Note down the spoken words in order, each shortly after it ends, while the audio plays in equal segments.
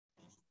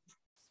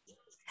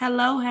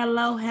Hello,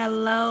 hello,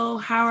 hello.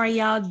 How are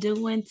y'all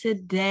doing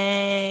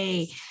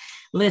today?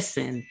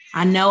 Listen,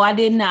 I know I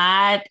did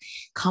not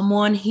come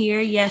on here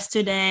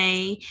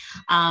yesterday,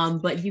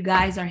 but you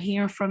guys are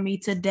hearing from me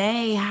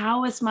today.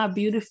 How is my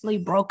beautifully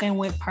broken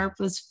with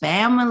purpose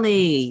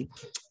family?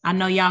 I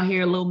know y'all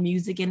hear a little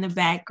music in the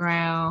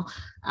background,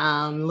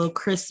 little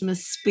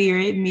Christmas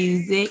spirit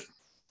music.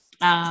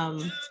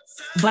 Um,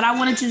 but I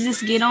wanted to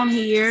just get on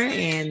here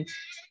and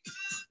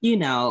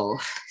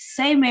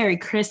say Merry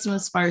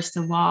Christmas, first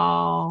of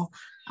all.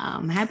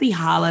 Happy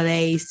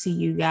holidays to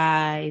you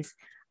guys.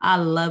 I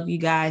love you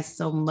guys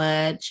so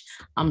much.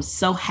 I'm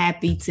so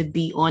happy to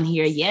be on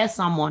here. Yes,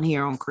 I'm on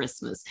here on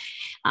Christmas.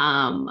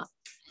 Um,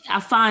 I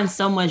find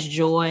so much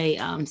joy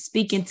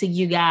speaking to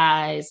you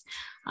guys,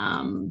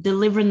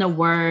 delivering the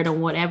word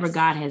on whatever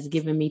God has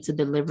given me to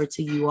deliver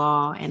to you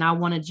all. And I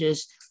want to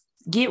just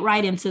get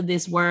right into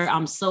this word.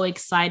 I'm so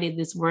excited.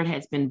 This word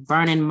has been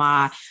burning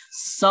my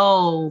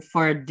soul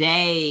for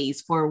days,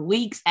 for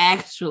weeks,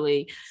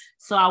 actually.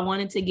 So I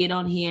wanted to get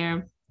on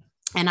here.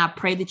 And I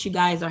pray that you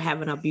guys are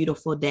having a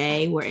beautiful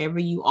day wherever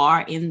you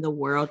are in the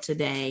world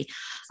today.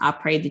 I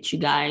pray that you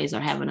guys are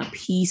having a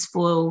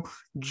peaceful,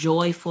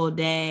 joyful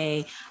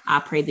day. I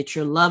pray that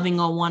you're loving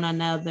on one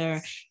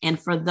another. And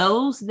for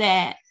those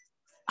that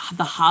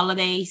the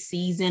holiday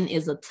season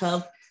is a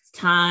tough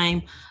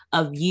time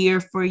of year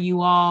for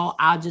you all,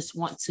 I just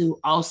want to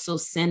also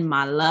send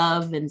my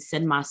love and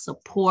send my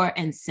support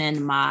and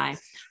send my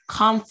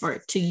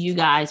comfort to you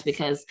guys,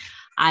 because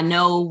I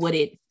know what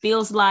it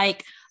feels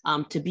like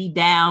to be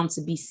down,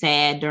 to be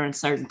sad during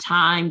certain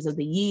times of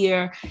the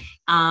year.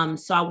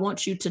 So I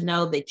want you to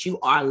know that you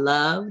are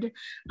loved.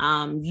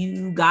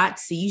 God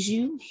sees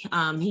you.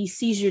 He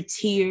sees your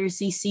tears.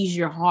 He sees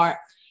your heart.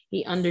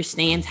 He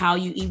understands how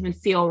you even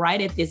feel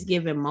right at this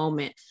given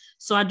moment.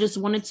 So I just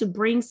wanted to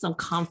bring some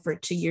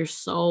comfort to your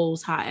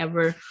souls,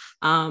 however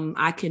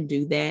I can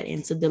do that,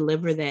 and to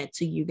deliver that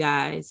to you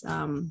guys.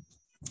 And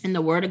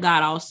the word of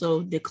God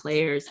also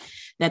declares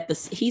that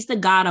he's the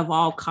God of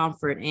all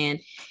comfort, and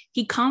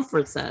he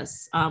comforts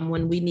us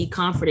when we need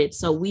comforted.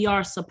 So we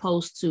are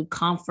supposed to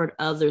comfort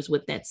others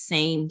with that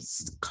same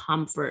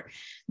comfort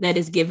that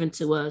is given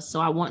to us. So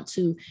I want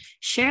to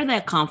share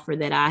that comfort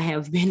that I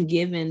have been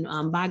given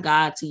by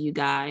God to you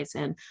guys.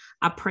 And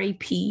I pray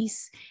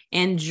peace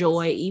and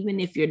joy. Even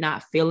if you're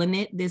not feeling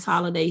it this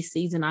holiday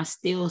season, I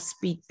still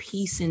speak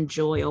peace and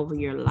joy over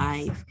your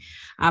life.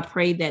 I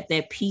pray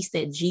that peace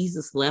that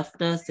Jesus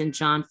left us in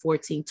John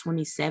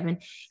 14:27,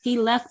 he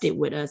left it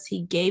with us.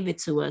 He gave it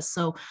to us.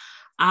 So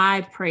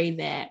I pray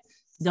that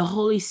the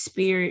Holy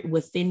Spirit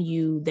within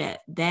you,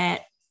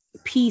 that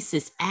peace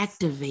is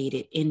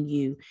activated in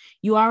you.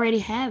 You already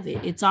have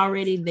it. It's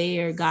already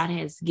there. God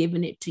has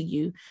given it to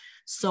you.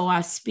 So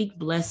I speak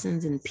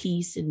blessings and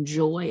peace and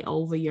joy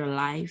over your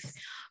life,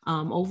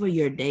 over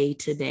your day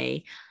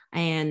today.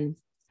 And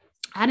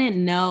I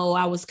didn't know,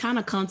 I was kind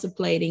of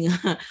contemplating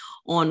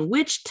on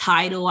which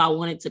title I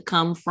wanted to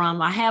come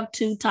from. I have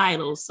two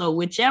titles. So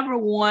whichever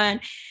one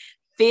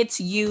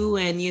fits you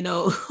and,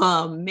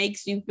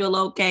 makes you feel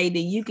okay,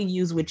 then you can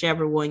use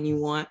whichever one you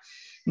want.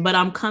 But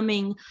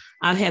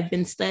I have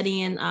been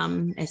studying,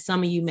 as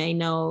some of you may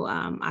know,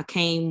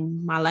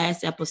 my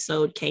last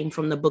episode came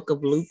from the book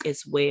of Luke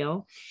as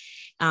well.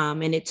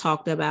 And it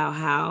talked about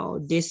how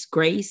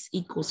disgrace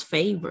equals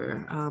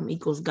favor,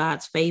 equals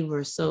God's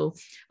favor. So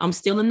I'm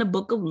still in the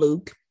book of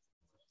Luke,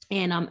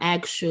 and I'm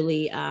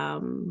actually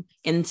and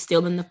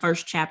still in the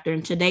first chapter.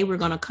 And today we're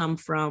going to come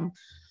from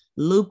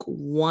Luke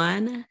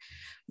 1,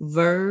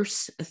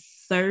 verse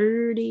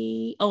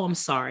 30. Oh, I'm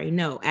sorry.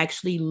 No,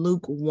 actually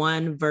Luke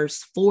 1,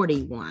 verse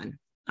 41.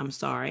 I'm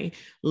sorry,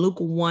 Luke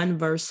 1,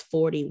 verse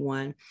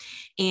 41.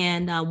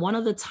 And one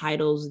of the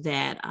titles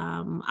that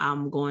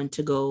I'm going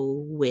to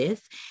go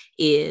with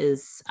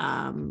is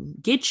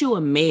Get You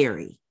a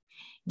Mary.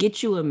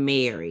 Get You a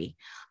Mary.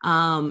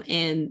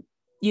 And,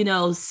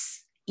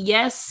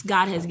 yes,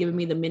 God has given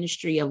me the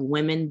ministry of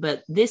women,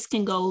 but this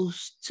can go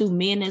to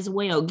men as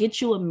well.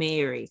 Get you a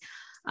Mary.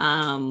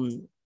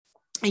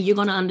 And you're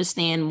going to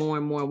understand more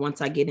and more once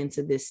I get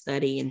into this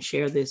study and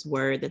share this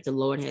word that the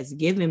Lord has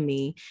given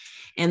me.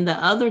 And the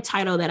other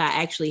title that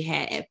I actually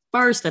had at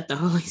first that the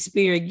Holy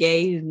Spirit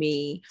gave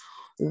me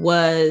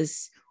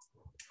was,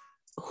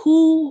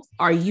 who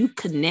are you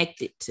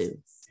connected to?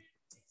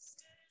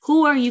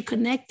 Who are you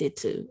connected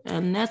to?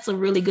 And that's a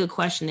really good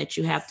question that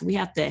we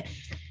have to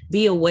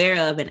be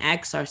aware of and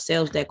ask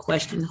ourselves that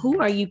question. Who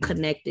are you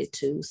connected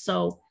to?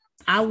 So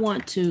I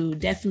want to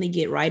definitely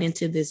get right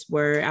into this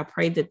word. I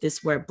pray that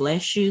this word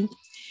bless you.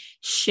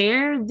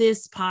 Share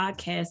this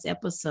podcast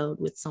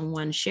episode with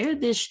someone. Share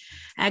this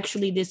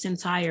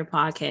entire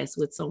podcast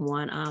with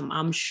someone.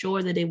 I'm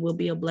sure that it will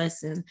be a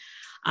blessing.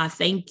 I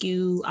thank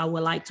you. I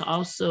would like to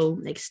also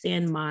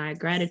extend my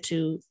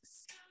gratitude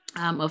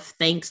of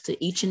thanks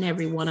to each and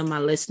every one of my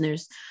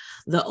listeners,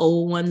 the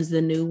old ones,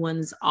 the new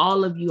ones.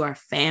 All of you are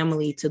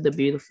family to the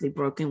Beautifully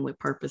Broken with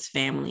Purpose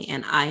family.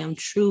 And I am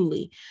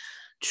truly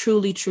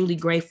truly, truly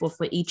grateful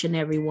for each and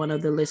every one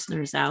of the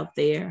listeners out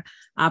there.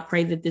 I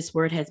pray that this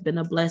word has been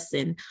a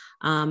blessing.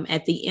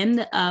 At the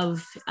end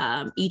of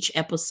each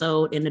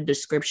episode, in the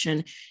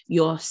description,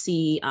 you'll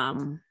see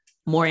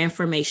more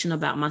information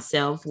about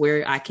myself,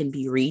 where I can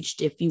be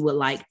reached. If you would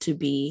like to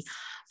be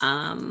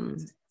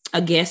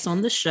a guest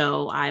on the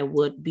show, I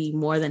would be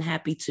more than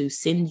happy to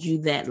send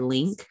you that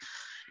link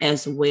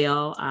as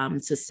well,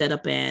 to set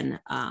up an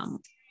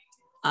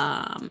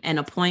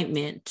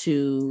appointment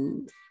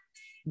to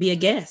be a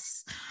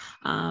guest.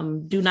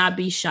 Do not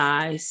be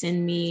shy.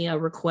 Send me a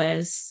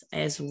request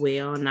as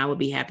well, and I would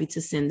be happy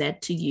to send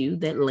that to you,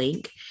 that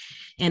link.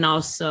 And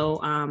also,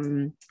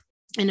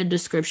 in the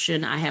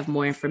description, I have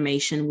more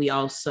information. We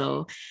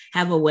also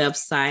have a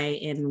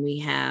website, and we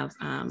have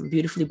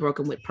Beautifully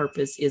Broken with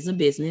Purpose is a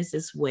business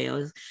as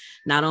well.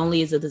 Not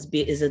only is it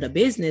a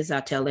business, I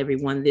tell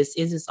everyone this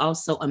is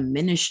also a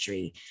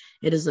ministry.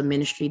 It is a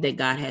ministry that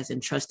God has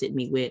entrusted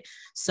me with.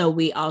 So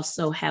we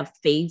also have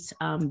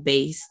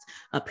faith-based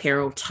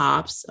apparel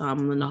tops.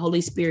 When the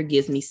Holy Spirit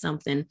gives me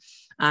something,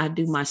 I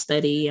do my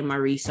study and my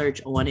research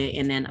on it,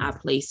 and then I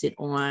place it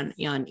on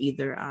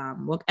either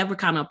whatever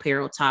kind of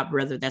apparel top,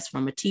 whether that's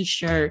from a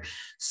t-shirt,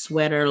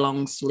 sweater,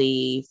 long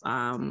sleeve,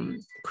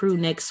 crew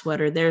neck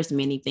sweater. There's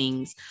many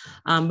things,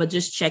 but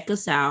just check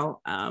us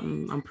out.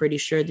 I'm pretty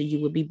sure that you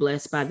will be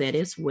blessed by that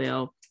as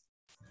well.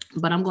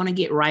 But I'm going to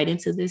get right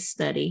into this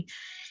study.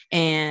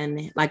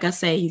 And like I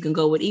say, you can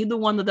go with either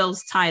one of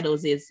those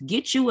titles. Is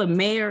Get You a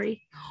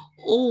Mary,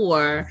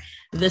 or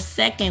the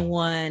second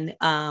one,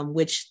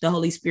 which the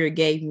Holy Spirit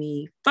gave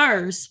me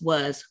first,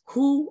 was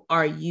Who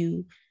Are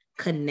You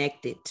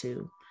Connected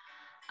to?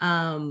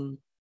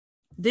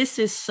 This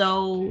is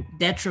so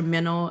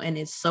detrimental, and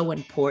it's so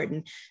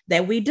important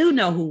that we do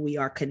know who we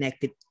are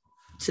connected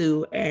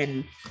to.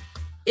 And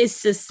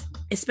it's just,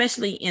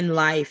 especially in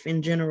life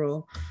in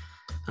general,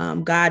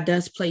 God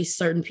does place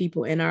certain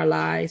people in our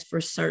lives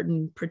for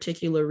certain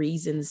particular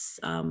reasons.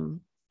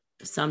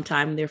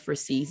 Sometimes they're for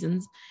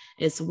seasons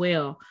as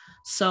well.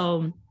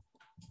 So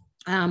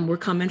we're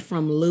coming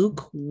from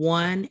Luke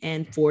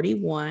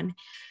 1:41.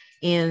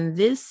 And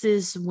this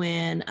is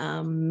when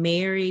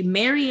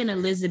Mary and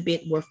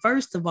Elizabeth were,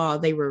 first of all,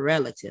 they were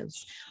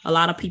relatives. A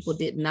lot of people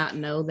did not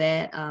know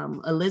that.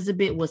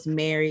 Elizabeth was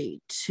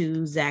married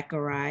to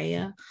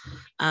Zachariah.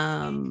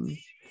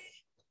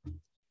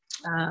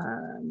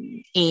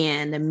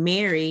 And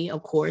Mary,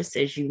 of course,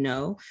 as you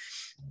know,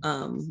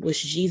 was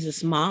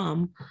Jesus'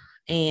 mom,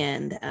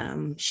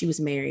 and she was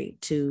married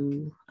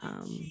to,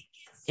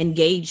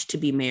 engaged to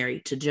be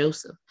married to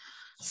Joseph.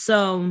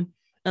 So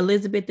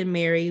Elizabeth and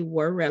Mary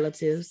were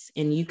relatives,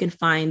 and you can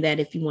find that,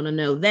 if you want to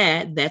know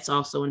that, that's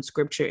also in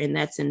scripture, and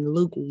that's in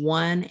Luke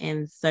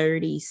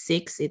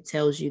 1:36. It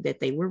tells you that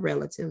they were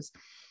relatives.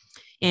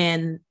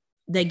 And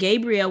that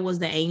Gabriel was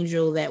the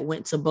angel that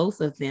went to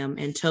both of them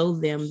and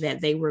told them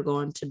that they were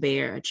going to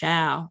bear a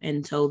child,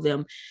 and told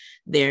them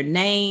their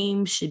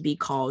name should be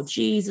called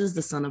Jesus,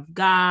 the Son of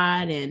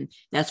God. And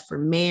that's for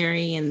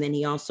Mary. And then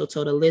he also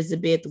told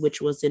Elizabeth,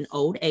 which was in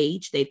old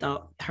age. They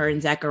thought, her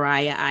and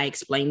Zachariah, I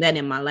explained that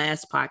in my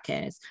last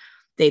podcast,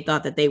 they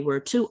thought that they were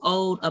too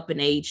old up in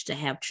age to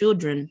have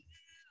children.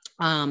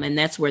 And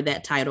that's where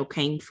that title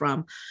came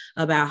from,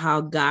 about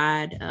how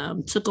God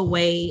took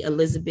away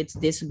Elizabeth's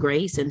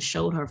disgrace and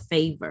showed her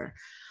favor.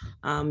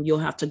 You'll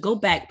have to go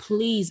back.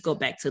 Please go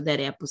back to that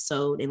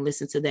episode and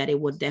listen to that.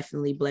 It will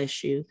definitely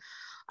bless you.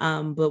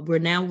 But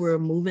we're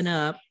moving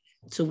up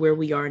to where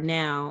we are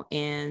now.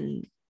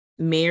 And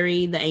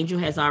Mary, the angel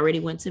has already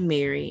went to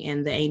Mary,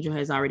 and the angel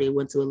has already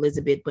went to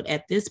Elizabeth. But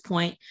at this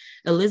point,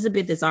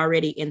 Elizabeth is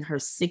already in her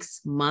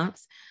 6th month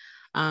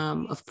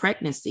of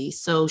pregnancy.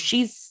 So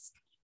she's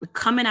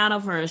coming out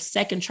of her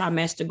 2nd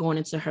trimester, going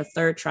into her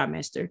 3rd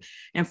trimester.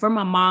 And for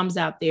my moms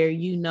out there,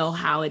 you know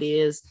how it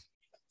is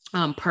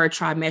per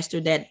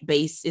trimester. That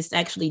base is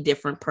actually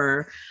different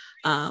per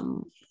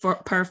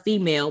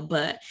female,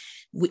 but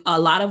a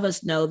lot of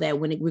us know that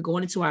when we're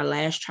going into our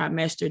last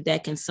trimester,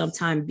 that can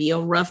sometimes be a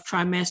rough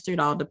trimester.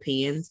 It all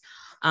depends.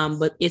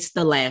 But it's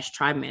the last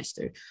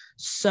trimester.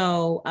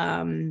 So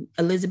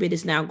Elizabeth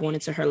is now going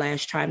into her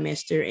last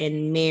trimester,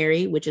 and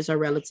Mary, which is her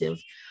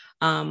relative,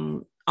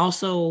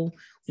 also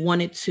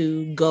wanted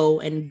to go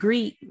and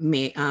greet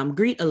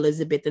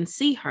Elizabeth and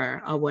see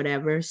her or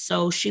whatever.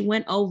 So she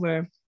went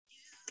over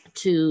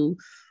to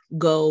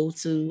go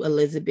to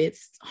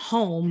Elizabeth's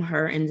home,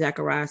 her and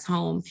Zachariah's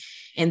home.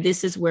 And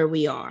this is where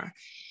we are.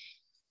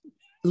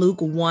 Luke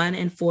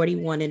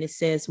 1:41. And it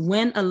says,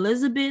 when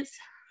Elizabeth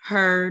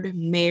heard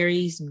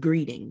Mary's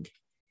greeting,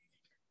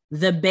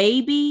 the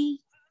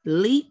baby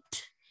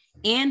leaped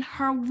in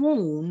her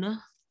womb,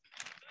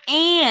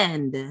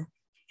 and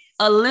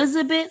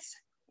Elizabeth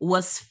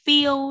was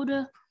filled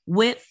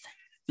with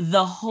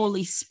the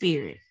Holy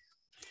Spirit.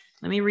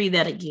 Let me read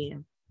that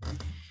again.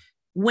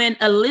 When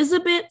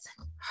Elizabeth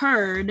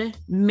heard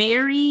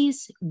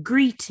Mary's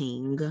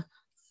greeting,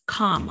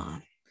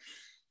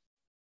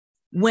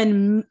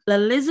 when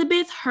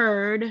Elizabeth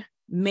heard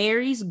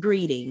Mary's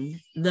greeting,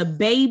 the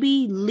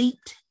baby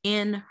leaped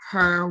in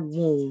her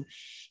womb.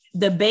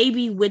 the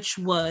baby,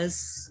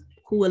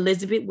 who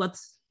Elizabeth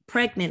was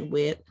pregnant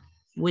with,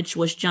 which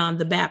was John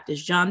the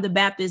Baptist. John the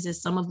Baptist,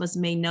 as some of us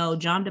may know,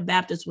 John the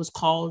Baptist was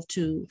called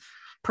to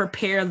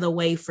prepare the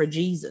way for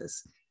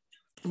Jesus,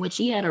 which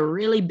he had a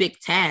really big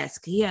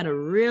task. He had a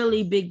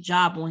really big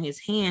job on his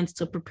hands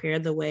to prepare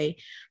the way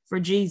for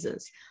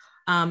Jesus.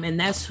 And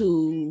that's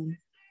who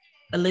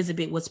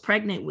Elizabeth was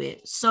pregnant with.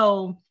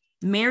 So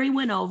Mary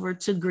went over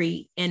to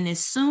greet, and as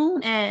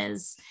soon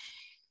as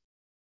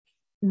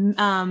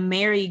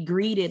Mary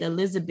greeted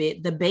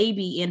Elizabeth, the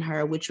baby in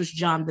her, which was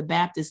John the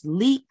Baptist,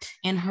 leaped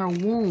in her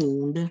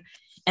womb,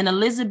 and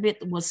Elizabeth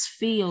was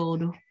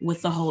filled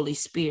with the Holy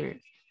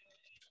Spirit.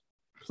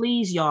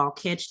 Please, y'all,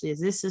 catch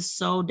this. This is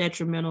so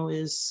detrimental.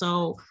 It's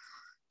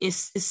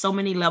so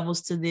many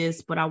levels to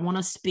this, but I want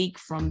to speak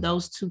from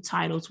those two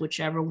titles,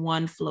 whichever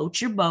one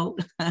floats your boat.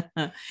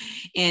 And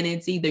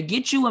it's either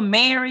get you a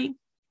Mary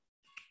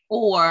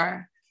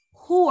or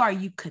who are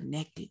you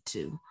connected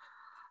to?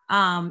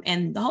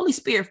 And the Holy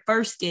Spirit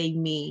first gave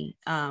me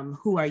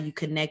who are you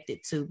connected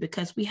to,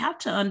 because we have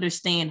to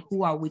understand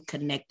who are we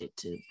connected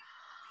to.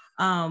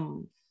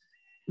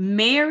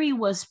 Mary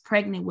was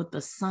pregnant with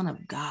the Son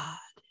of God.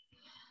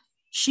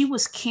 She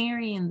was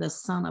carrying the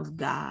Son of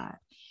God,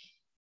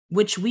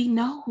 which we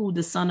know who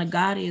the Son of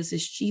God is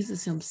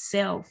Jesus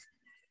himself.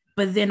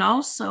 But then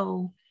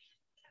also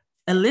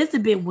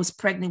Elizabeth was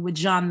pregnant with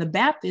John the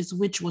Baptist,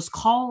 which was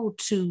called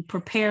to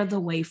prepare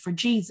the way for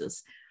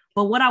Jesus.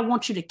 But what I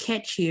want you to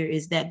catch here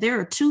is that there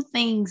are two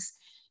things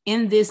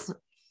in this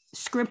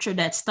scripture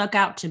that stuck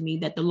out to me,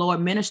 that the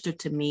Lord ministered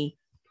to me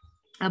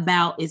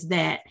about, is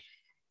that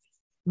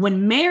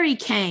when Mary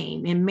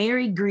came and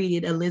Mary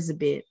greeted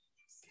Elizabeth,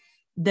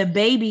 the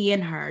baby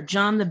in her,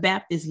 John the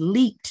Baptist,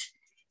 leaped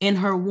in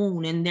her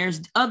womb. And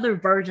there's other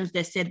versions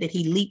that said that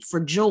he leaped for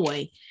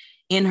joy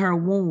in her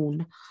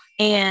womb.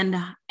 And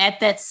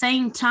at that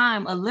same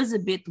time,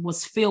 Elizabeth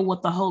was filled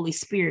with the Holy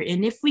Spirit.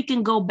 And if we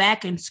can go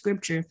back in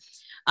scripture,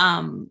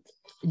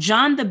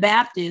 John the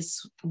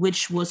Baptist,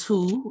 which was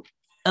who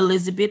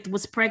Elizabeth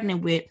was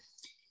pregnant with,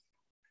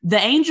 the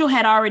angel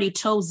had already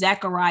told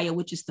Zechariah,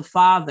 which is the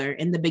father,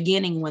 in the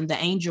beginning when the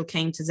angel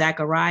came to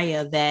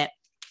Zechariah, that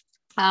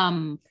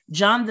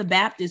John the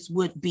Baptist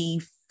would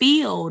be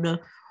filled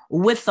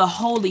with the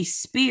Holy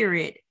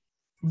Spirit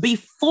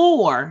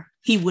before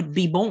he would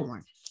be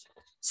born.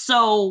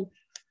 So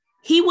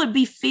he would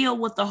be filled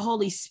with the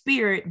Holy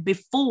Spirit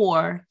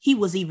before he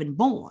was even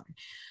born.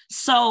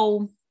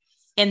 So,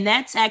 and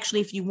that's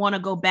actually, if you want to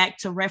go back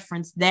to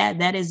reference that,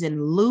 that is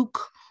in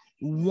Luke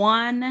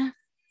 1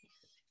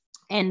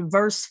 and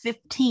verse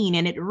 15.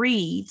 And it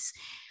reads,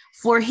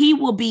 "For he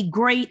will be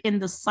great in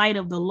the sight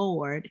of the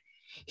Lord.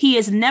 He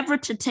is never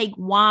to take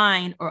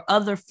wine or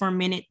other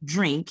fermented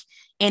drink,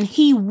 and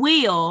he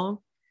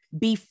will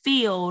be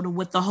filled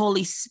with the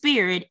Holy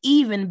Spirit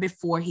even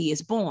before he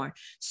is born."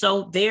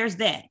 So there's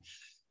that.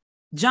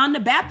 John the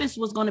Baptist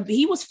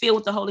he was filled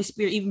with the Holy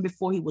Spirit even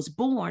before he was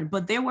born,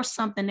 but there was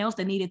something else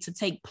that needed to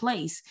take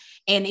place.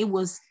 And it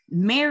was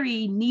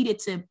Mary needed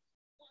to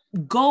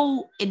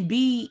go and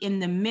be in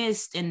the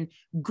midst and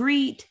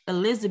greet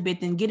Elizabeth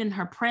and get in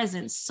her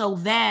presence, so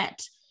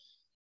that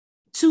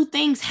two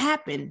things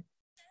happened.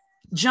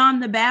 John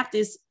the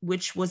Baptist,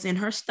 which was in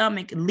her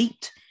stomach,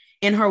 leaped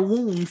in her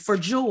womb for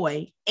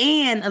joy,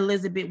 and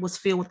Elizabeth was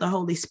filled with the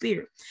Holy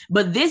Spirit.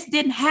 But this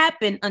didn't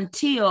happen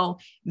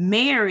until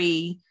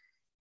Mary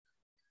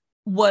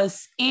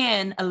was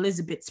in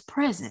Elizabeth's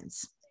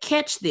presence.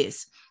 Catch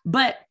this.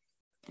 But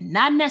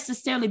not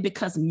necessarily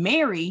because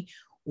Mary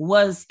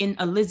was in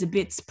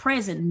Elizabeth's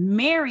presence.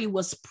 Mary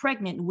was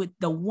pregnant with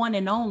the one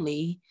and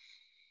only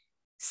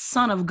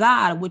Son of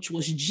God, which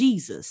was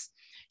Jesus.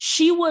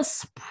 She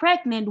was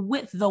pregnant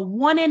with the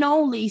one and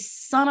only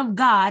Son of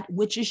God,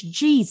 which is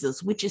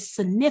Jesus, which is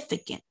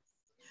significant,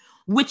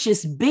 which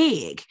is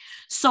big.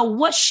 So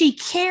what she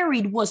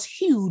carried was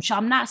huge.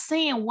 I'm not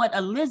saying what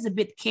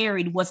Elizabeth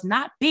carried was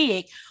not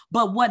big,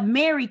 but what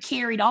Mary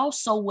carried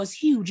also was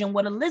huge. And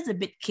what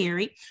Elizabeth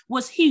carried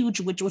was huge,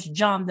 which was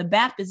John the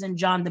Baptist. And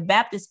John the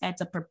Baptist had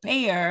to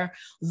prepare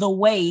the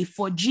way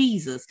for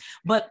Jesus.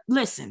 But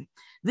listen,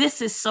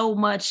 this is so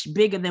much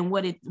bigger than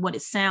what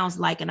it sounds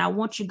like. And I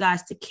want you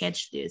guys to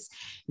catch this.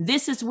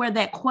 This is where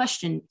that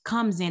question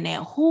comes in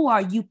at who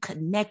are you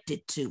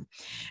connected to?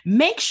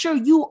 Make sure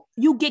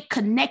you get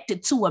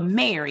connected to a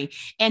Mary,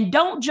 and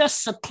don't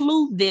just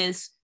seclude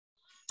this.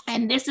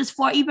 And this is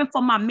even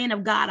for my men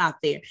of God out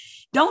there.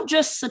 Don't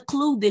just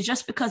seclude this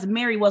just because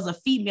Mary was a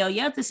female.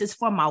 Yeah, this is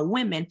for my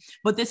women,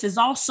 but this is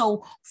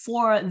also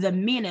for the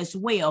men as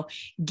well.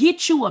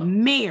 Get you a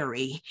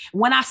Mary.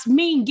 When I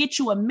mean get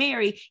you a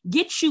Mary,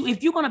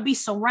 if you're going to be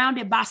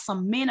surrounded by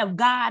some men of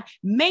God,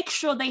 make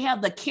sure they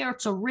have the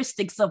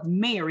characteristics of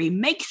Mary.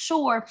 Make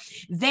sure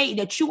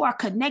that you are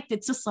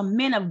connected to some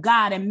men of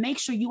God, and make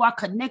sure you are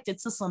connected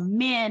to some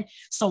men,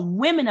 some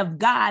women of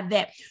God,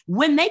 that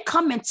when they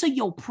come into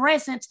your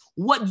presence,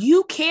 what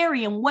you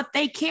carry and what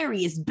they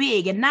carry is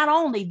big. And not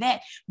only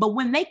that, but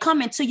when they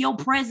come into your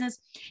presence,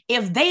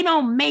 if they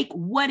don't make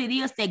what it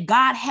is that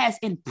God has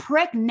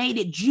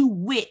impregnated you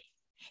with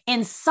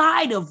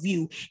inside of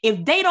you,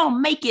 if they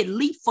don't make it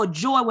leap for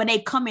joy when they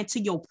come into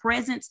your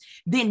presence,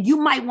 then you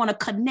might want to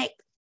connect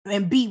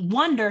and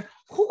wonder,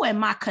 who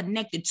am I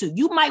connected to?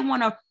 You might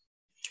want to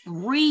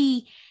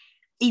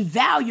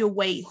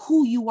evaluate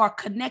who you are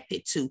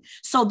connected to.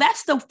 So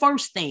that's the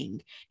first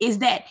thing, is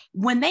that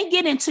when they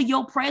get into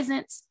your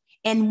presence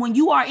and when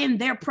you are in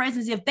their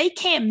presence, if they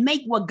can't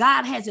make what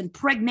God has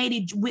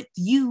impregnated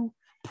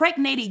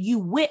you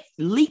with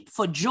leap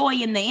for joy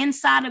in the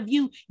inside of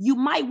you, you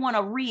might want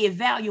to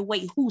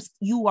reevaluate who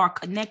you are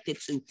connected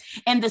to.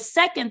 And the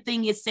second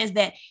thing, it says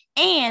that,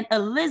 and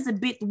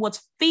Elizabeth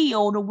was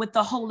filled with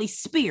the Holy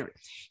Spirit.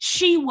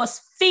 She was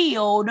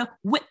filled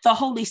with the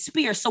Holy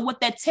Spirit. So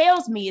what that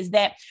tells me is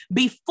that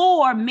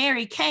before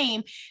Mary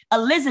came,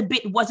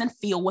 Elizabeth wasn't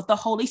filled with the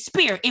Holy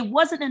Spirit. It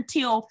wasn't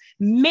until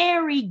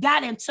Mary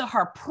got into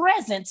her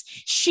presence,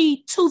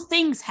 two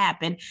things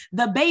happened.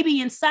 The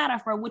baby inside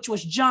of her, which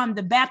was John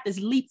the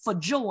Baptist, leaped for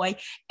joy,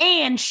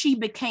 and she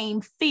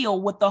became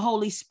filled with the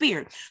Holy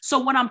Spirit. So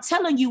what I'm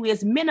telling you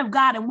is, men of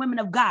God and women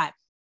of God,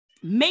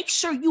 make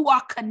sure you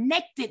are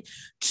connected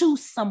to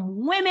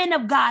some women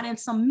of God and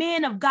some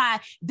men of God,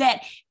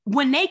 that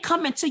when they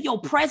come into your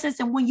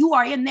presence and when you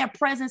are in their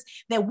presence,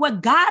 that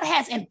what God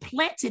has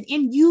implanted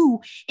in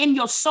you, in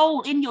your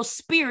soul, in your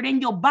spirit,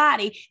 in your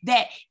body,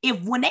 that if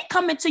when they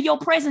come into your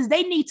presence,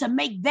 they need to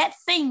make that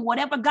thing,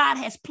 whatever God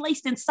has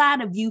placed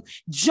inside of you,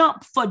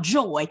 jump for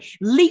joy,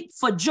 leap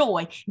for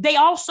joy. They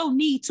also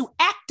need to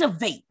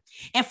activate.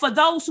 And for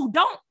those who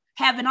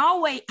haven't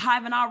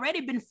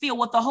already been filled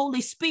with the Holy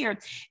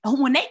Spirit,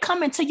 when they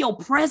come into your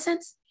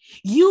presence,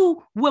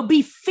 you will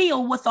be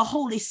filled with the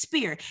Holy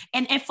Spirit.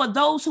 And for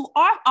those who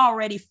are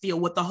already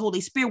filled with the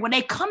Holy Spirit, when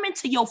they come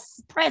into your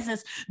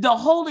presence, the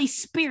Holy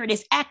Spirit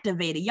is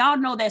activated. Y'all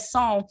know that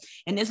song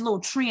and this little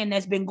trend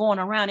that's been going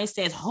around. It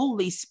says,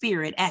 Holy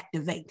Spirit,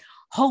 activate.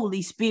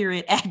 Holy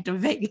Spirit,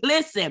 activate.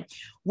 Listen,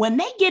 when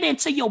they get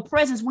into your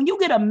presence, when you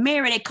get a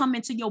Mary that come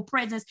into your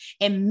presence,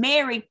 and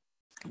Mary,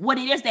 what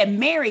it is that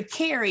Mary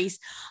carries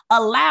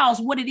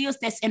allows what it is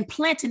that's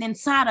implanted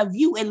inside of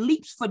you, it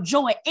leaps for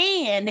joy,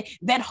 and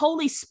that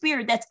Holy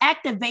Spirit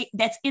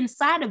that's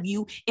inside of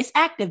you is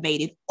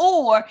activated.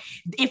 Or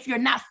if you're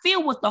not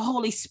filled with the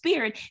Holy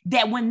Spirit,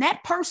 that when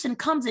that person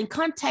comes in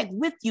contact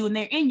with you and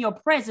they're in your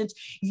presence,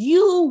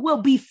 you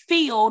will be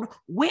filled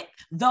with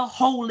the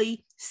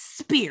Holy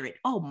Spirit.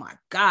 Oh my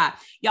God.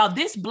 Y'all,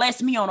 this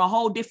blessed me on a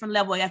whole different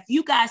level. If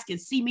you guys can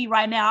see me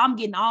right now, I'm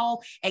getting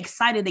all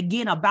excited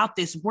again about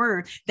this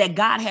word that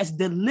God has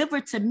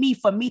delivered to me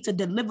for me to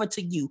deliver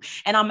to you.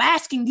 And I'm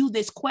asking you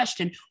this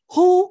question: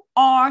 who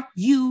are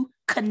you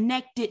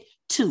connected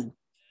to?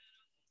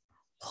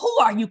 Who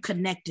are you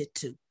connected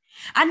to?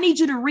 I need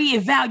you to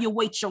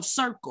reevaluate your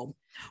circle.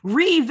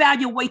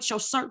 Reevaluate your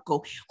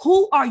circle.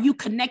 Who are you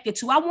connected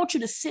to? I want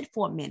you to sit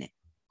for a minute.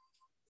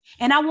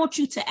 And I want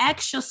you to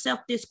ask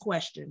yourself this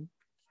question: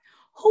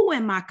 who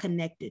am I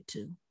connected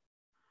to?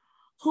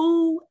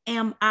 Who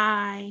am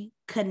I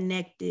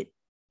connected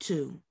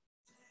to?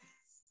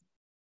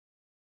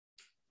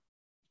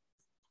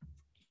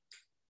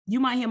 You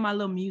might hear my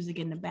little music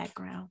in the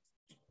background,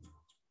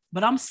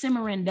 but I'm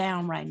simmering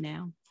down right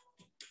now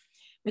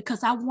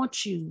because I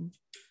want you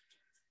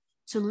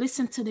to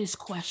listen to this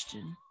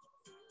question.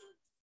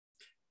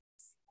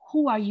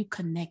 Who are you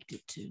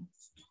connected to?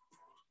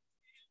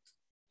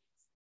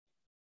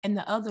 And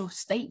the other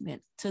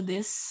statement to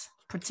this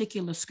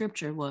particular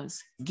scripture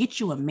was, get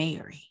you a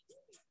Mary.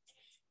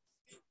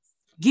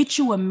 Get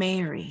you a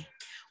Mary.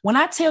 When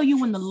I tell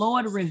you, when the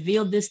Lord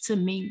revealed this to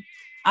me,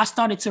 I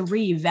started to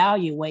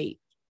reevaluate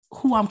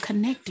who I'm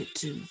connected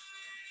to.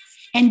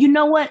 And you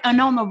know what?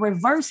 And on the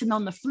reverse and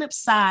on the flip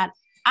side,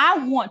 I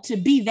want to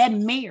be that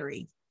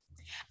Mary.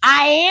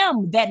 I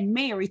am that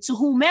Mary to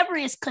whomever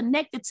is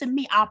connected to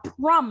me. I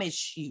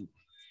promise you,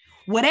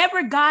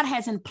 whatever God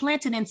has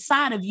implanted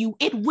inside of you,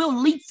 it will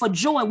leap for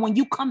joy when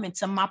you come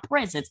into my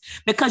presence.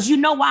 Because you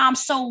know why I'm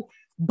so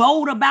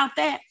bold about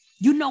that?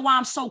 You know why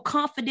I'm so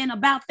confident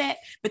about that?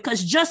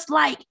 Because just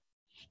like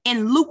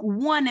in Luke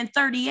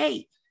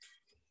 1:38,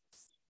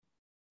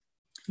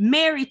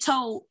 Mary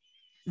told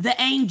the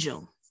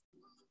angel,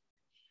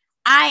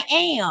 I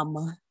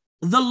am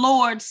the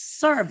Lord's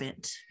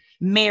servant.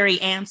 Mary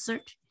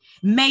answered,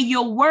 may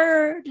your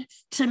word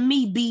to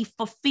me be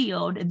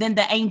fulfilled. Then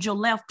the angel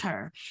left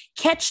her.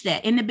 Catch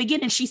that. In the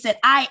beginning, she said,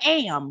 I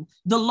am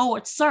the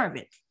Lord's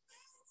servant.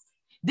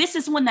 This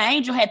is when the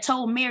angel had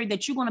told Mary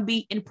that you're going to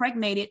be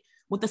impregnated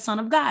with the Son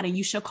of God and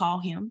you shall call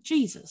him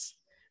Jesus,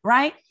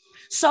 right?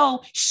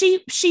 So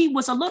she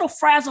was a little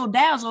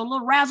frazzle-dazzle, a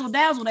little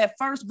razzle-dazzled at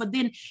first, but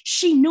then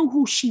she knew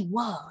who she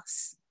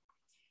was.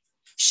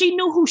 She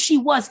knew who she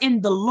was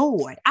in the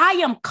Lord. I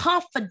am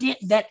confident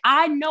that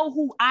I know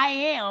who I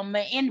am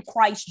in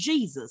Christ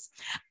Jesus.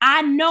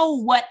 I know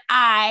what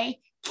I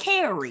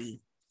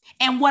carry.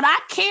 And what I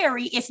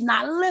carry is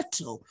not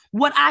little.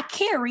 What I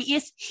carry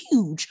is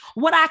huge.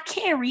 What I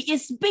carry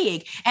is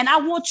big. And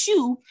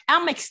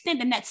I'm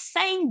extending that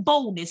same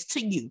boldness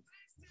to you.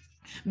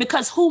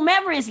 Because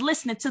whomever is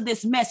listening to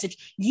this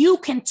message, you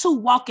can too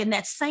walk in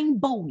that same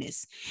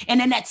boldness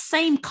and in that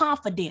same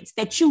confidence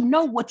that you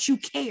know what you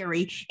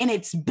carry and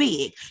it's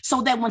big.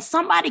 So that when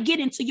somebody get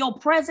into your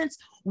presence,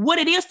 what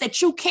it is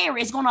that you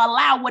carry is going to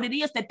allow what it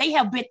is that they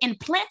have been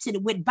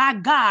implanted with by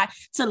God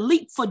to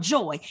leap for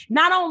joy.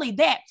 Not only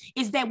that,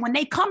 is that when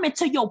they come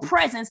into your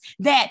presence,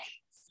 that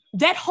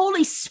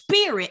Holy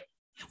Spirit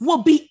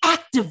will be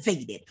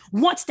activated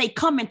once they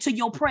come into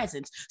your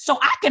presence. So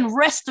I can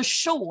rest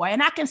assured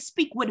and I can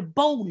speak with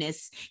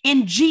boldness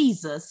in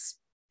Jesus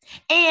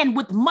and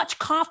with much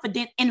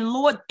confidence in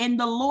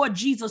the Lord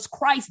Jesus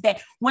Christ,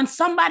 that when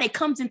somebody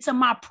comes into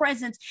my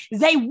presence,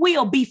 they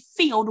will be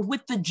filled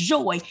with the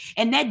joy,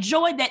 and that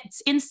joy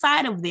that's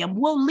inside of them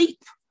will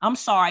leap.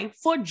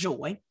 For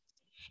joy.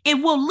 It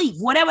will leap.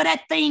 Whatever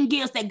that thing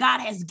is that God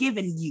has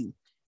given you,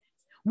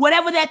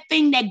 whatever that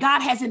thing that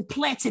God has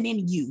implanted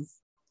in you,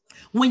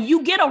 when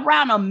you get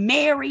around a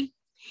Mary,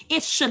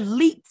 it should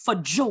leap for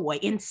joy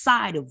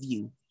inside of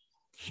you.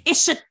 It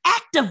should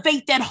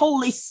activate that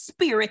Holy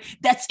Spirit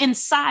that's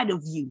inside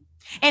of you.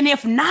 And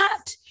if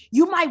not,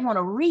 you might want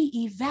to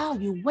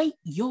reevaluate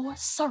your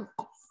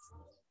circle.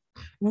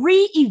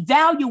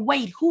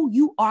 Reevaluate who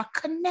you are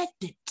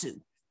connected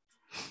to.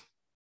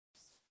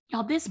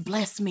 Y'all, this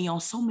blessed me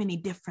on so many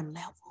different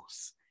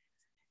levels.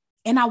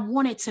 And I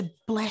wanted to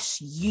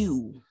bless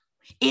you.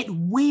 It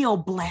will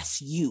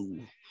bless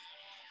you.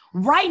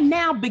 Right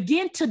now,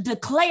 begin to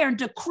declare and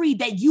decree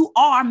that you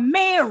are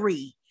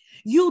Mary.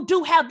 You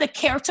do have the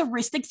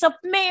characteristics of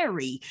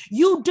Mary.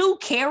 You do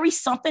carry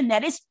something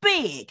that is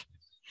big,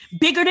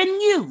 bigger than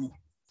you.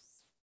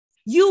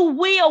 You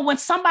will, when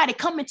somebody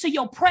come into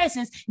your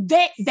presence,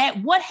 that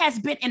what has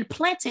been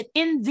implanted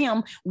in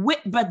them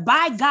but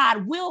by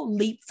God will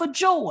leap for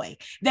joy.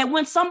 That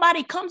when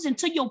somebody comes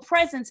into your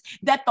presence,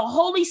 that the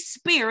Holy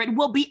Spirit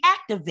will be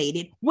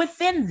activated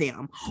within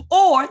them,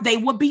 or they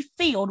will be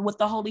filled with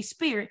the Holy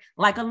Spirit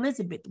like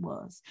Elizabeth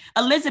was.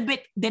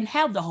 Elizabeth didn't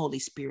have the Holy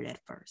Spirit at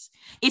first.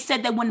 It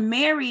said that when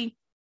Mary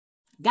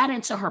got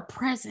into her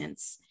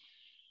presence,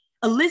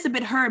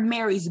 Elizabeth heard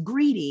Mary's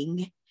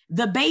greeting.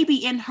 The baby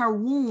in her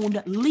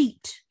womb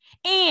leaped,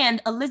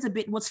 and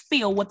Elizabeth was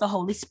filled with the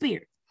Holy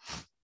Spirit.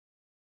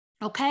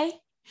 Okay?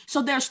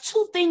 So there's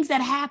two things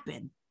that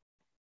happen.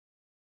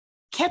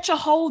 Catch a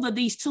hold of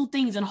these two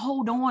things and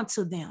hold on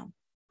to them.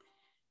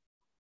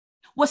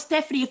 Well,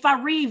 Stephanie, if I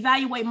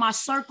reevaluate my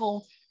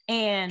circle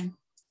and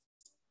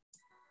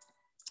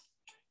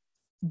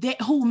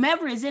that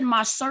whomever is in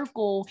my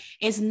circle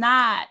is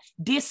not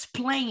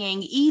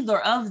displaying either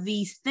of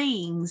these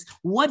things,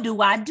 what do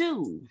I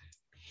do?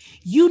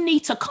 You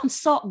need to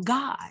consult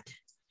God.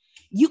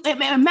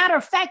 As a matter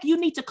of fact, you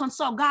need to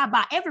consult God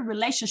about every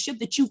relationship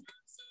that you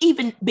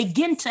even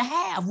begin to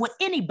have with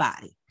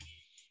anybody.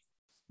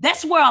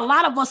 That's where a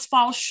lot of us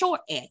fall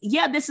short at.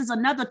 Yeah, this is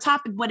another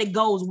topic, but it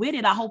goes with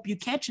it. I hope you're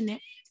catching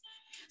it.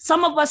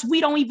 Some of us,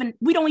 we don't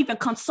even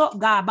consult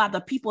God about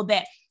the people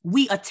that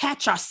we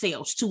attach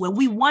ourselves to, and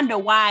we wonder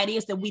why it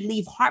is that we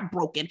leave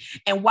heartbroken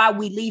and why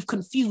we leave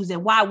confused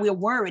and why we're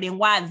worried and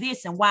why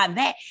this and why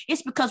that.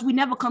 It's because we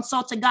never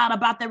consulted God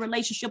about their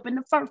relationship in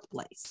the first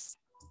place.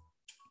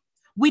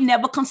 We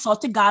never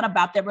consulted God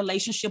about their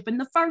relationship in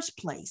the first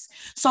place.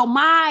 So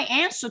my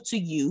answer to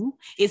you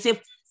is,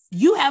 if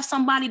you have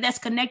somebody that's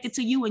connected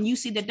to you and you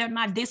see that they're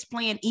not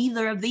displaying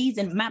either of these,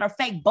 and matter of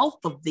fact, both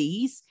of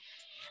these,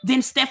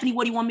 then Stephanie,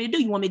 what do you want me to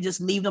do? You want me to just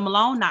leave them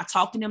alone, not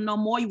talk to them no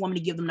more? You want me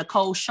to give them the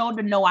cold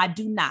shoulder? No, I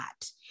do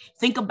not.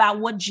 Think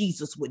about what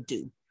Jesus would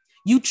do.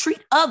 You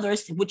treat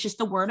others, which is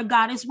the word of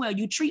God as well.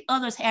 You treat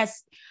others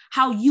as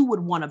how you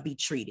would want to be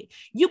treated.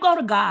 You go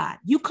to God.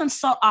 You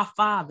consult our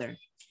Father.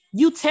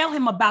 You tell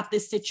him about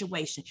this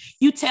situation.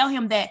 You tell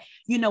him that,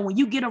 when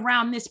you get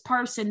around this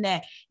person,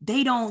 that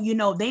they don't,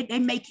 they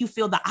make you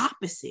feel the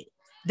opposite.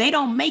 They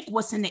don't make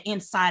what's in the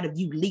inside of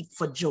you leap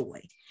for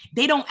joy.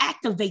 They don't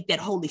activate that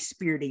Holy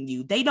Spirit in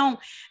you. They don't.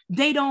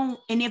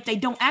 And if they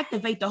don't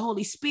activate the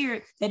Holy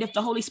Spirit, that if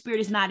the Holy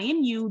Spirit is not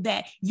in you,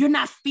 that you're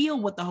not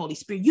filled with the Holy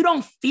Spirit. You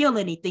don't feel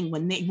anything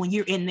when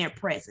you're in their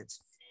presence.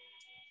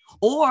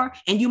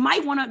 And you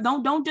might want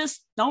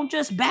to, don't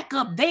just back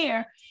up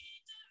there.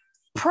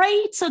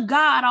 Pray to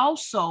God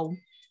also.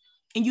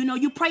 And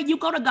you pray, you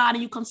go to God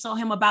and you consult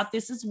him about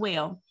this as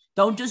well.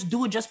 Don't just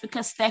do it just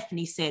because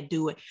Stephanie said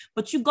do it,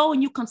 but you go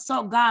and you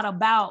consult God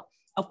about,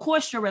 of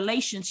course, your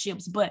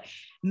relationships, but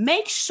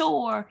make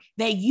sure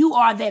that you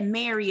are that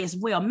Mary as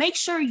well. Make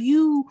sure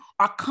you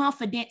are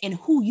confident in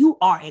who you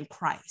are in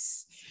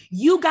Christ.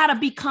 You got to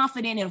be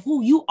confident in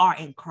who you are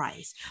in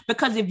Christ,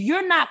 because if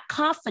you're not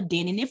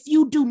confident, and if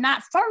you do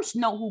not first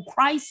know who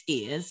Christ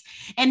is,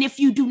 and if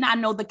you do not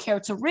know the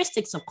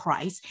characteristics of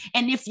Christ,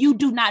 and if you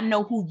do not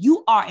know who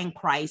you are in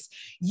Christ,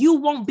 you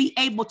won't be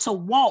able to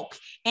walk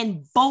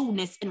in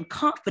boldness and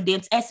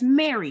confidence as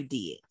Mary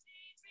did.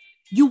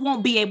 You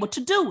won't be able to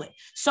do it.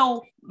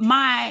 So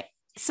my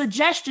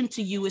suggestion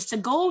to you is to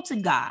go to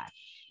God.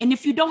 And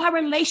if you don't have a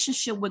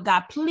relationship with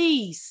God,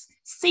 please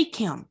seek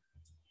him.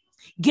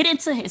 Get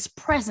into his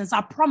presence.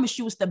 I promise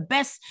you, it's the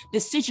best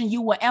decision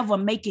you will ever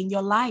make in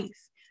your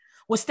life.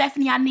 Well,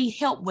 Stephanie, I need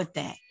help with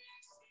that.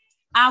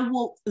 I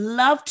will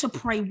love to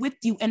pray with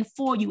you and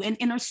for you and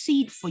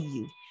intercede for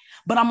you.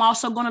 But I'm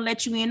also going to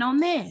let you in on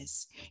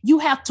this. You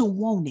have to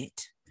want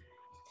it.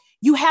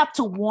 You have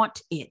to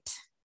want it.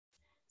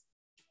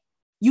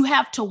 You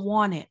have to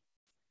want it.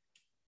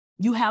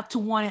 You have to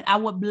want it. I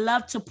would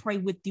love to pray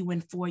with you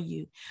and for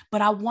you,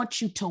 but I want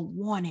you to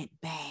want it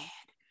bad.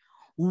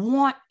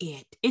 Want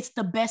it. It's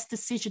the best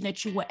decision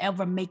that you will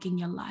ever make in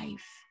your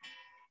life.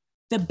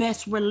 The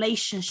best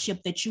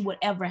relationship that you would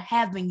ever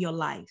have in your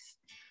life.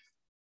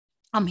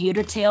 I'm here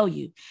to tell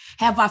you,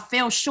 have I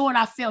fell short?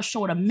 I fell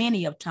short of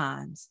many of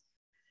times.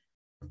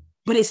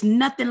 But it's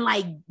nothing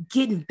like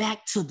getting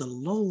back to the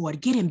Lord,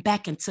 getting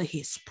back into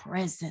his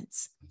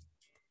presence.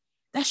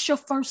 That's your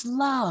first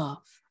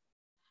love.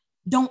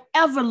 Don't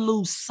ever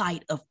lose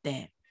sight of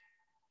that.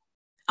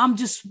 I'm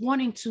just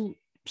wanting to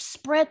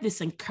spread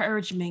this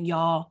encouragement,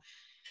 y'all.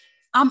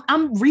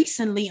 I'm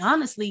recently,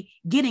 honestly,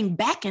 getting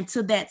back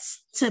into that,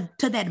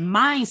 to that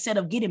mindset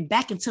of getting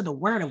back into the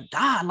word of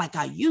God like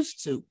I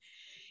used to.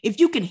 If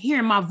you can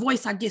hear my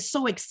voice, I get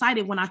so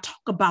excited when I talk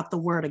about the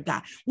word of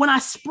God, when I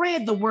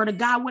spread the word of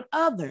God with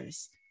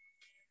others.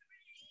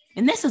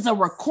 And this is a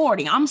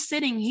recording. I'm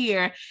sitting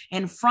here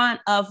in front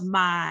of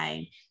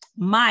my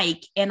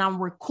mic and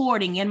I'm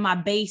recording in my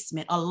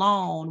basement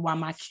alone while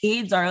my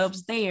kids are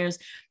upstairs.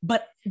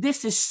 But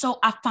this is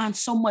I find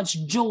so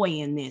much joy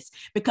in this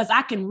because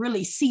I can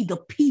really see the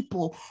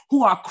people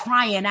who are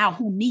crying out,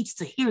 who needs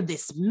to hear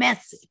this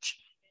message.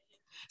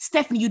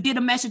 Stephanie, you did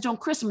a message on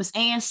Christmas,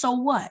 and so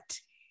what?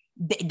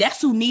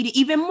 That's who need it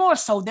even more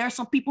so. There are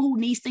some people who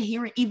needs to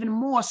hear it even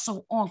more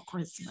so on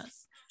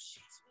Christmas.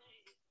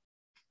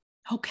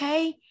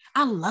 Okay?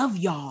 I love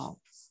y'all.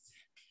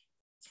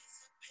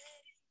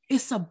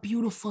 It's a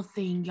beautiful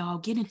thing, y'all.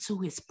 Get into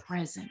his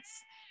presence.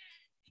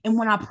 And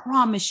when I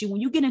promise you,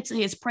 when you get into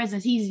his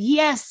presence,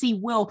 he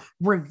will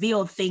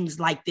reveal things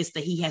like this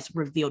that he has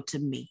revealed to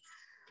me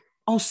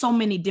on so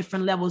many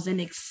different levels. And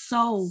it's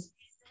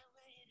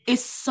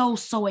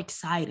so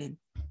exciting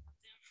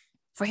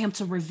for him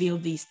to reveal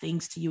these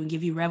things to you and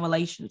give you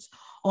revelations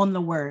on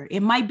the word.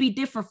 It might be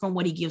different from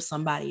what he gives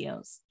somebody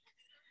else,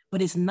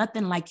 but it's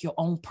nothing like your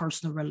own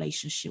personal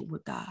relationship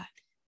with God.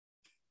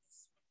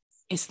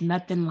 It's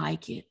nothing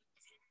like it.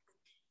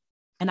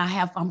 And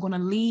I'm going to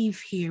leave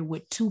here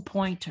with 2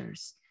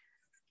 pointers.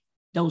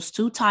 Those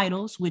 2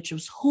 titles, which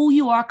is who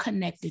you are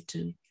connected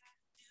to,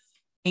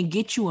 and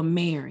get you a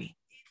Mary.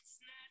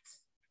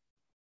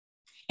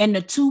 And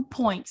the 2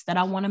 points that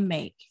I want to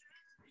make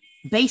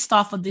based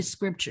off of this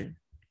scripture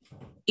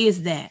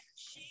is that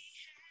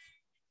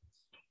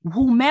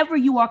whomever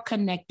you are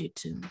connected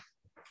to,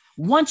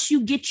 once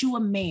you get you a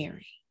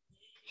Mary,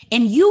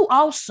 and you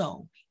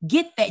also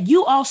get that,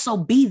 you also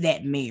be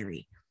that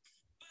Mary.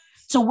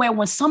 So where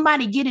when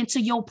somebody get into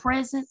your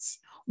presence,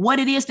 what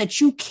it is that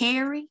you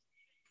carry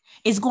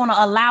is going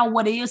to allow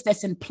what it is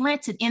that's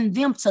implanted in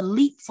them to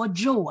leap for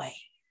joy.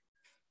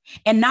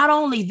 And not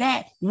only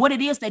that, what it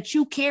is that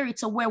you carry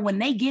to where when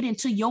they get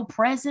into your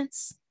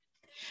presence,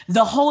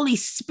 the Holy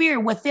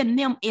Spirit within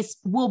them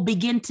will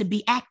begin to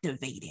be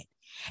activated.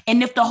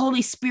 And if the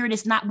Holy Spirit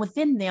is not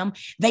within them,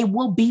 they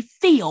will be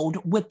filled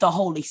with the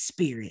Holy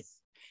Spirit.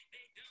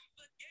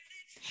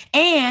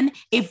 And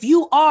if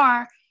you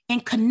are in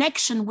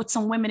connection with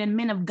some women and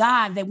men of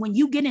God, that when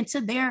you get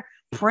into their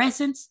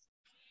presence,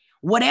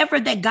 whatever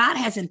that God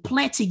has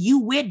implanted you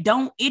with,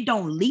 it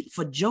don't leap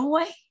for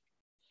joy.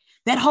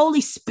 That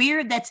Holy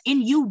Spirit that's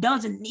in you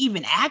doesn't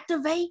even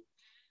activate.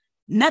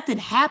 Nothing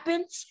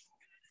happens.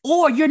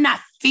 Or you're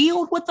not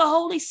filled with the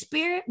Holy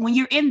Spirit when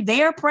you're in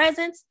their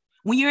presence,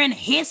 when you're in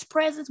his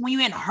presence, when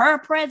you're in her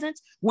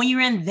presence, when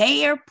you're in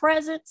their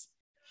presence.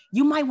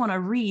 You might want to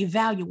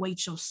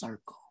reevaluate your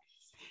circle.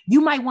 You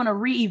might want to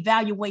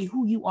reevaluate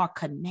who you are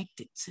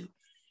connected to.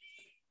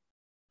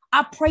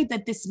 I pray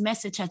that this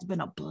message has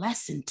been a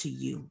blessing to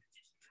you.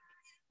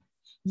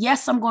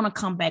 Yes, I'm going to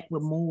come back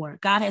with more.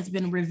 God has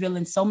been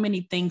revealing so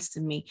many things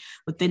to me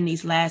within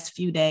these last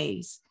few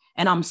days.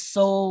 And I'm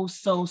so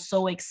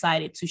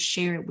excited to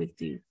share it with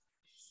you.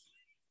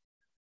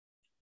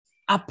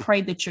 I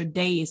pray that your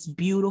day is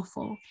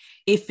beautiful.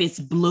 If it's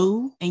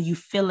blue and you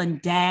feeling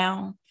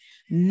down,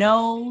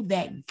 know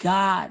that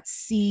God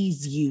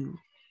sees you.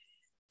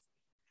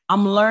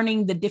 I'm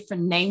learning the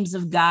different names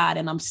of God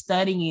and I'm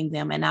studying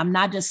them. And I'm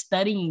not just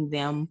studying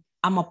them,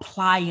 I'm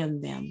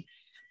applying them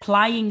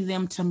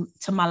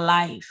to my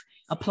life,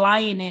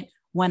 applying it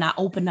when I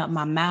open up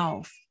my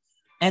mouth,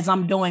 as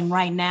I'm doing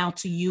right now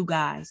to you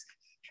guys.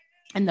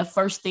 And the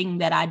first thing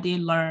that I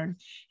did learn,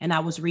 and I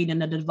was reading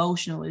the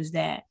devotional, is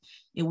that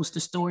it was the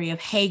story of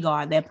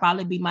Hagar. That'd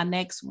probably be my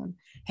next one.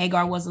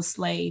 Hagar was a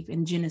slave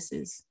in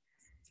Genesis.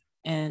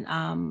 And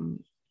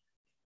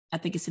I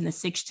think it's in the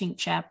 16th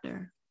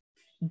chapter.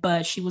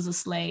 But she was a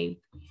slave,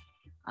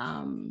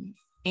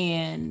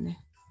 and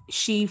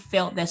she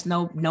felt that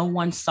no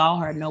one saw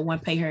her, no one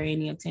paid her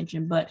any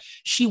attention, but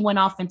she went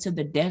off into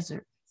the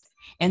desert.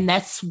 And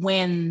that's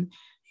when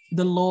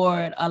the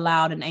Lord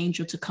allowed an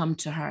angel to come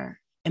to her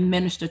and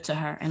minister to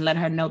her and let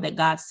her know that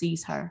God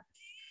sees her.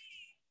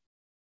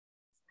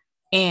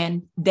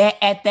 And that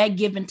at that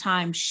given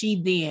time,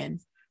 she then,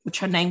 which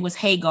her name was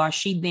Hagar,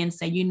 she then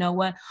said, you know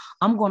what?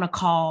 I'm going to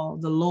call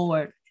the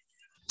Lord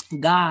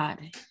God,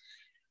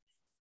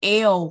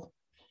 El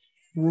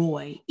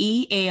Roy,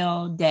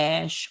 EL-ROI.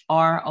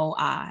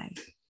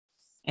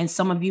 And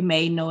some of you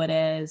may know it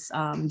as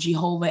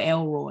Jehovah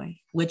El Roy,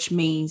 which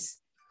means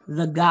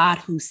the God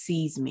who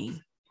sees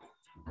me.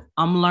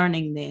 I'm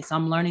learning this.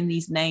 I'm learning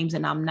these names,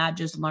 and I'm not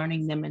just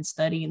learning them and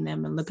studying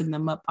them and looking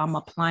them up. I'm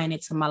applying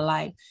it to my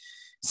life.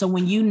 So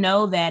when you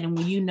know that, and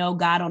when you know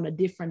God on a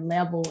different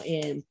level,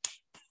 and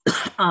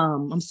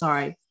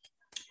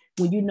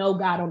when you know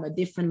God on a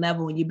different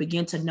level, and you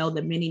begin to know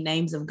the many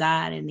names of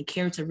God and the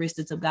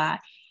characteristics of God,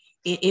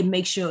 it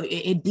makes sure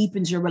it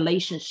deepens your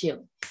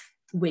relationship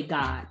with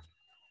God.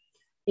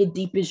 It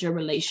deepens your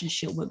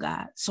relationship with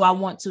God. So I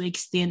want to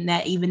extend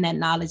that, even that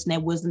knowledge and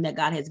that wisdom that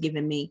God has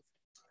given me,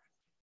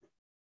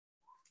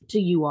 to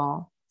you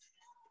all.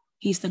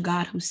 He's the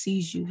God who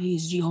sees you. He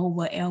is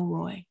Jehovah El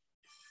Roy.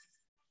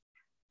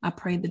 I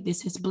pray that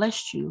this has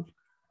blessed you.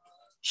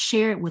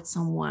 Share it with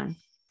someone.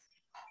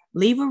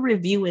 Leave a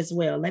review as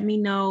well. Let me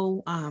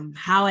know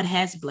how it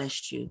has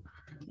blessed you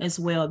as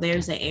well.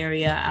 There's an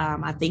area,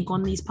 I think,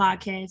 on these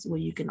podcasts where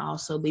you can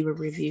also leave a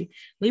review.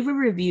 Leave a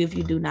review if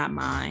you do not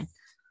mind.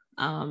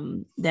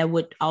 That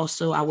would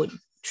also, I would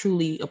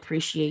truly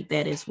appreciate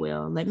that as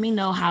well. Let me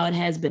know how it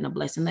has been a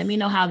blessing. Let me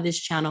know how this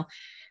channel,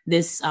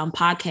 this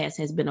podcast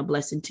has been a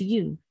blessing to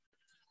you.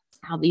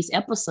 How these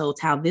episodes,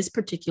 how this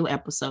particular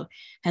episode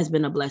has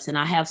been a blessing.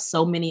 I have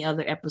so many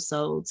other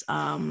episodes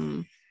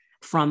from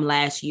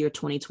last year,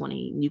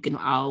 2020. You can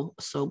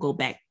also go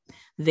back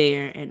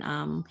there,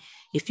 and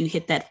if you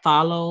hit that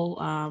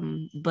follow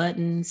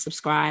button,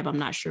 subscribe, I'm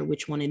not sure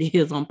which one it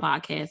is on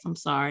podcast, I'm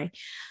sorry,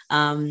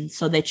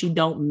 so that you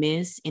don't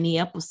miss any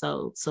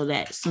episodes, so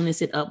that as soon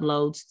as it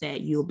uploads, that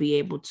you'll be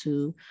able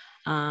to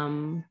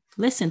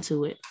listen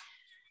to it.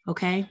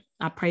 Okay,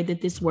 I pray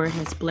that this word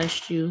has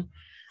blessed you.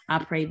 I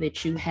pray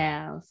that you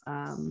have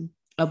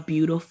a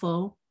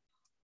beautiful,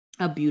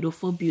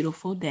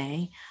 beautiful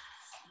day.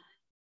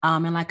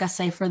 And like I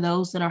say, for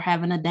those that are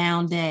having a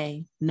down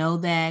day, know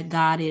that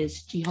God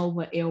is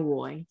Jehovah El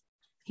Roy.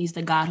 He's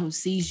the God who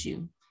sees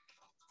you.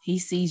 He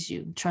sees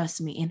you,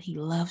 trust me, and he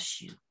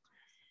loves you.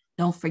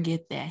 Don't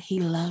forget that.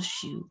 He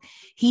loves you.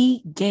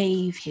 He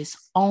gave his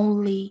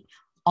only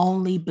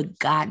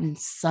begotten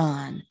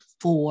son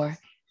for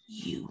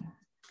you.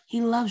 He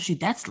loves you.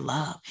 That's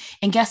love.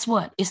 And guess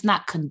what? It's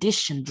not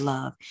conditioned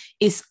love.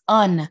 It's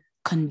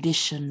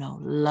unconditional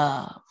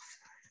love.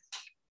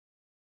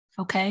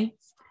 Okay?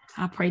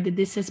 I pray that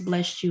this has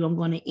blessed you. I'm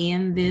going to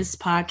end this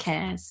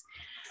podcast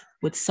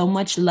with so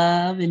much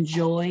love and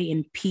joy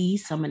and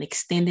peace. I'm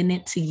extending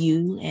it to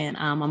you. And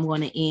I'm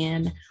going to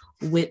end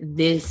with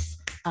this,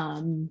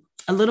 a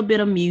little bit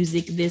of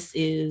music. This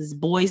is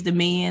Boyz II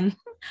Men.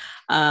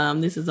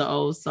 This is an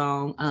old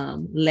song,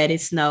 Let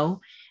It Snow.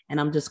 And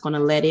I'm just going to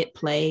let it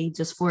play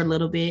just for a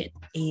little bit.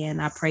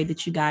 And I pray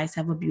that you guys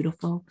have a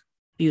beautiful,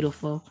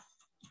 beautiful,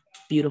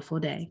 beautiful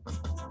day.